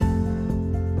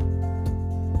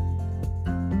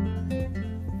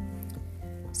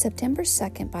September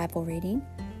 2nd Bible reading,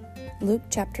 Luke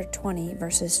chapter 20,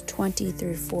 verses 20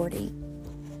 through 40.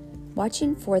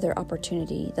 Watching for their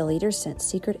opportunity, the leaders sent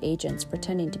secret agents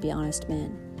pretending to be honest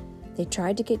men. They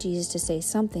tried to get Jesus to say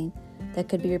something that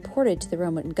could be reported to the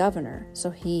Roman governor so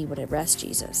he would arrest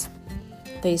Jesus.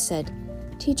 They said,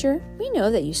 "Teacher, we know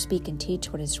that you speak and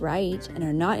teach what is right and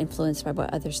are not influenced by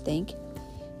what others think.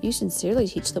 You sincerely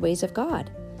teach the ways of God.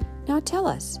 Now tell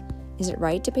us, is it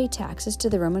right to pay taxes to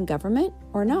the Roman government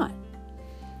or not?"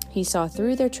 He saw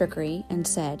through their trickery and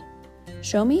said,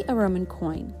 "Show me a Roman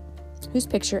coin. Whose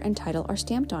picture and title are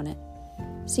stamped on it?"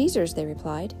 "Caesar's," they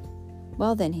replied.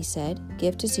 "Well then," he said,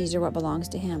 "give to Caesar what belongs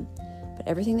to him, but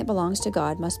everything that belongs to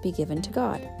God must be given to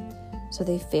God." So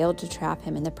they failed to trap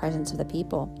him in the presence of the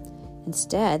people.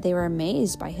 Instead, they were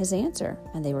amazed by his answer,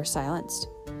 and they were silenced.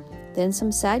 Then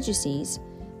some Sadducees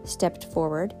stepped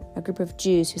forward, a group of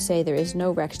Jews who say there is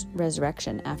no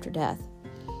resurrection after death.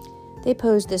 They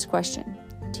posed this question: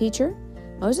 "Teacher,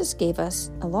 Moses gave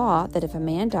us a law that if a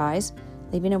man dies,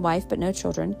 leaving a wife but no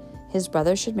children, his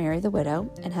brother should marry the widow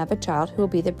and have a child who will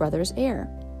be the brother's heir."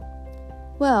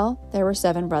 Well, there were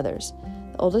 7 brothers.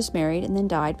 The oldest married and then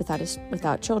died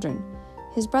without children.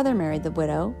 His brother married the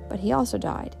widow, but he also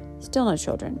died, still no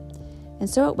children. And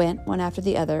so it went, one after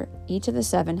the other. Each of the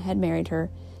 7 had married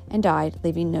her and died,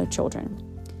 leaving no children.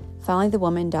 Finally, the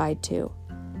woman died too.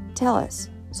 Tell us,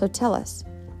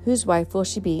 whose wife will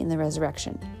she be in the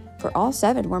resurrection? For all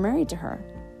 7 were married to her."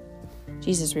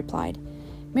 Jesus replied,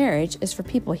 "Marriage is for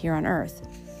people here on earth,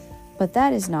 but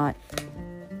that is not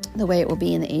the way it will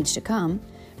be in the age to come.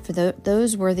 For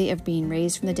those worthy of being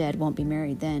raised from the dead won't be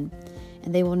married then,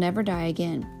 and they will never die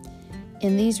again.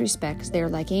 In these respects, they are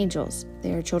like angels.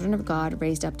 They are children of God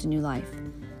raised up to new life.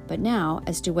 But now,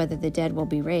 as to whether the dead will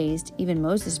be raised, even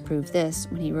Moses proved this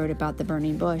when he wrote about the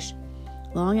burning bush.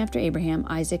 Long after Abraham,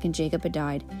 Isaac, and Jacob had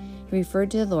died, he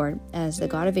referred to the Lord as the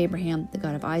God of Abraham, the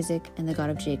God of Isaac, and the God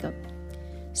of Jacob.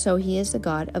 So he is the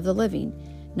God of the living,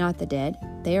 not the dead.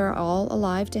 They are all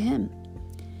alive to him."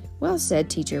 "Well said,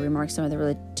 teacher," remarked some of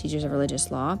the teachers of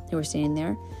religious law who were standing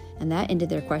there, and that ended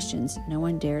their questions. No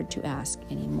one dared to ask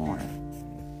any more.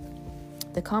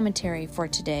 The commentary for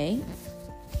today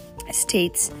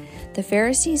states, the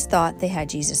Pharisees thought they had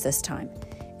Jesus this time.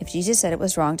 If Jesus said it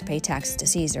was wrong to pay taxes to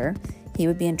Caesar, he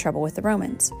would be in trouble with the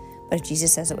Romans. But if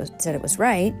Jesus said it was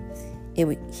right,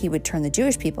 he would turn the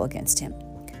Jewish people against him.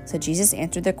 So Jesus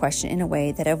answered their question in a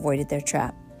way that avoided their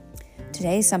trap.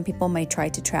 Today, some people may try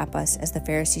to trap us as the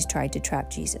Pharisees tried to trap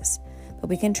Jesus, but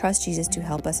we can trust Jesus to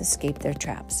help us escape their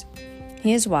traps.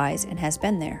 He is wise and has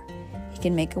been there. He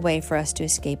can make a way for us to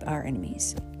escape our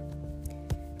enemies.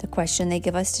 The question they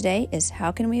give us today is,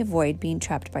 how can we avoid being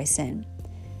trapped by sin?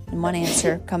 And one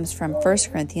answer comes from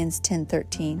 1 Corinthians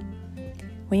 10:13.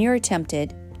 When you are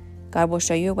tempted, God will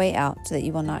show you a way out so that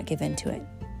you will not give in to it.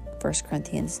 1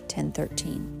 Corinthians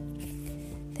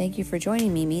 10:13. Thank you for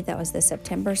joining me. That was the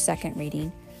September 2nd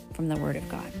reading from the Word of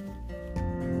God.